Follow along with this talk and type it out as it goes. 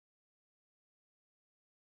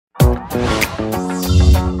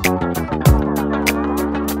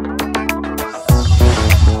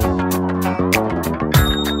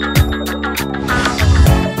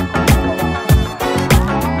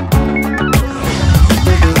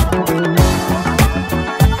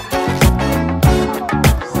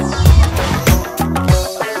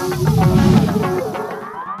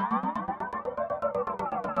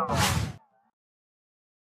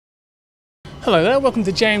Hello there, welcome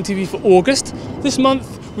to JMTV for August. This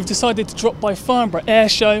month we've decided to drop by Farnbrough Air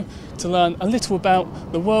Show to learn a little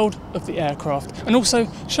about the world of the aircraft and also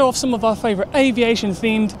show off some of our favourite aviation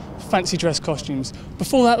themed fancy dress costumes.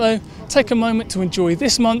 Before that though, take a moment to enjoy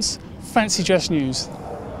this month's fancy dress news.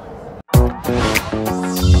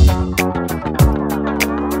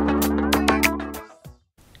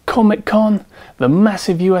 Comic-Con, the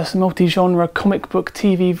massive US multi-genre comic book,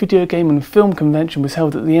 TV, video game and film convention was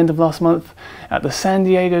held at the end of last month at the San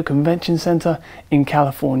Diego Convention Center in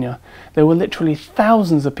California. There were literally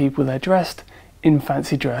thousands of people there dressed in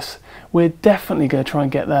fancy dress. We're definitely going to try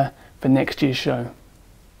and get there for next year's show.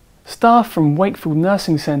 Staff from Wakefield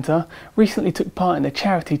Nursing Centre recently took part in a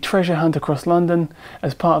charity treasure hunt across London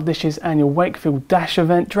as part of this year's annual Wakefield Dash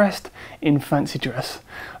event dressed in fancy dress.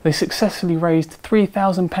 They successfully raised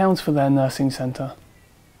 £3,000 for their nursing centre.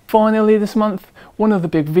 Finally this month, one of the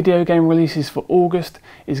big video game releases for August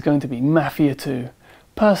is going to be Mafia 2.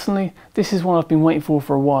 Personally, this is one I've been waiting for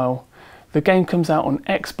a while. The game comes out on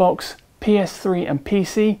Xbox, PS3 and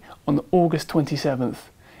PC on August 27th.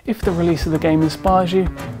 If the release of the game inspires you,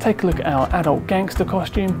 take a look at our adult gangster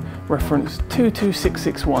costume, reference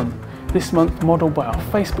 22661, this month modelled by our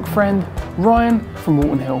Facebook friend Ryan from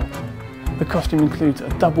Walton Hill. The costume includes a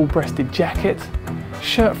double-breasted jacket,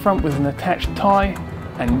 shirt front with an attached tie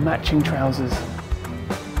and matching trousers.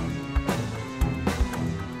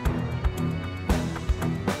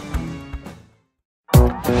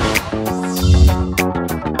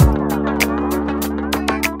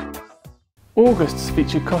 August's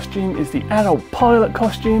featured costume is the adult pilot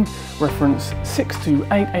costume, reference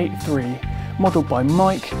 62883, modelled by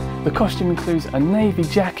Mike. The costume includes a navy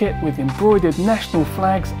jacket with embroidered national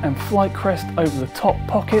flags and flight crest over the top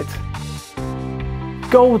pocket,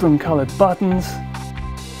 golden coloured buttons,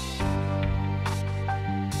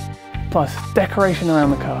 plus decoration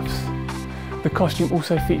around the cuffs. The costume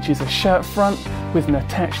also features a shirt front with an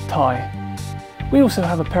attached tie. We also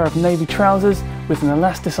have a pair of navy trousers with an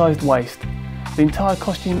elasticized waist. The entire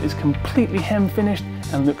costume is completely hem finished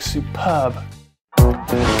and looks superb.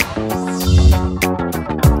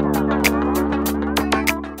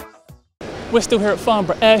 We're still here at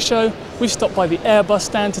Farnbrough Air Show. We've stopped by the Airbus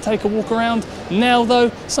stand to take a walk around. Now though,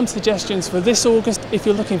 some suggestions for this August if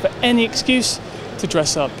you're looking for any excuse to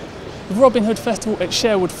dress up. The Robin Hood Festival at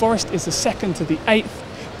Sherwood Forest is the 2nd to the 8th.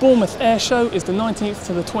 Bournemouth Air Show is the 19th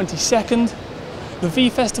to the 22nd. The V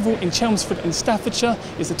Festival in Chelmsford and Staffordshire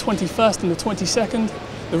is the 21st and the 22nd.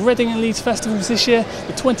 The Reading and Leeds Festivals this year,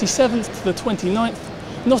 the 27th to the 29th.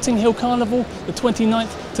 Notting Hill Carnival, the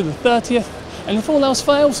 29th to the 30th. And if all else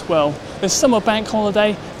fails, well, there's summer bank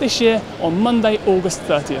holiday this year on Monday, August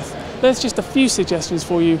 30th. There's just a few suggestions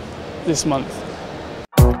for you this month.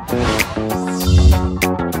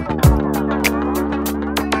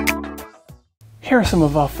 Here are some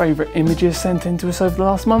of our favourite images sent in to us over the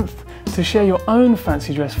last month. To share your own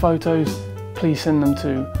fancy dress photos, please send them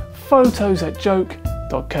to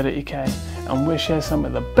photos@joke.co.uk and we'll share some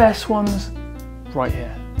of the best ones right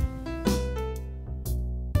here.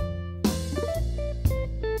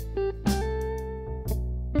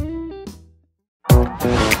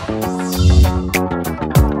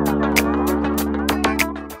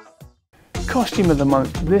 Costume of the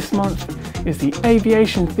month this month is the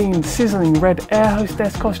aviation themed Sizzling red Air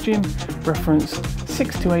Hostess costume, reference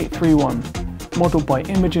 62831, modelled by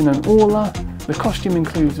Imogen and Orla. The costume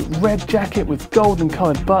includes red jacket with golden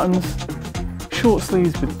coloured buttons, short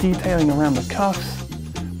sleeves with detailing around the cuffs,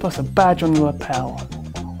 plus a badge on the lapel.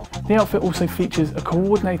 The outfit also features a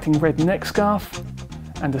coordinating red neck scarf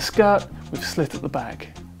and a skirt with slit at the back.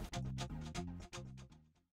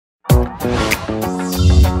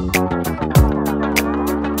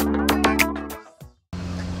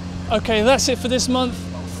 Okay, that's it for this month.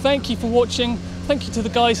 Thank you for watching. Thank you to the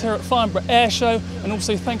guys here at Farnbrough Air Show, and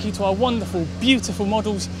also thank you to our wonderful, beautiful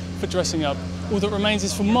models for dressing up. All that remains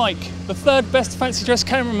is for Mike, the 3rd best fancy dress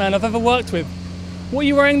cameraman I've ever worked with. What are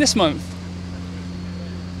you wearing this month?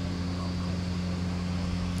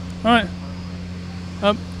 All right.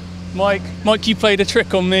 Mike, you played a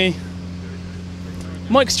trick on me.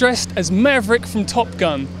 Mike's dressed as Maverick from Top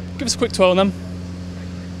Gun. Give us a quick twirl, then.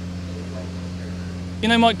 You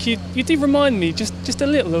know, Mike, you do remind me just a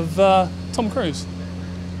little of Tom Cruise.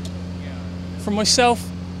 from myself,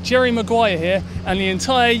 Jerry Maguire here, and the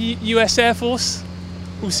entire US Air Force,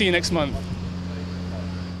 we'll see you next month.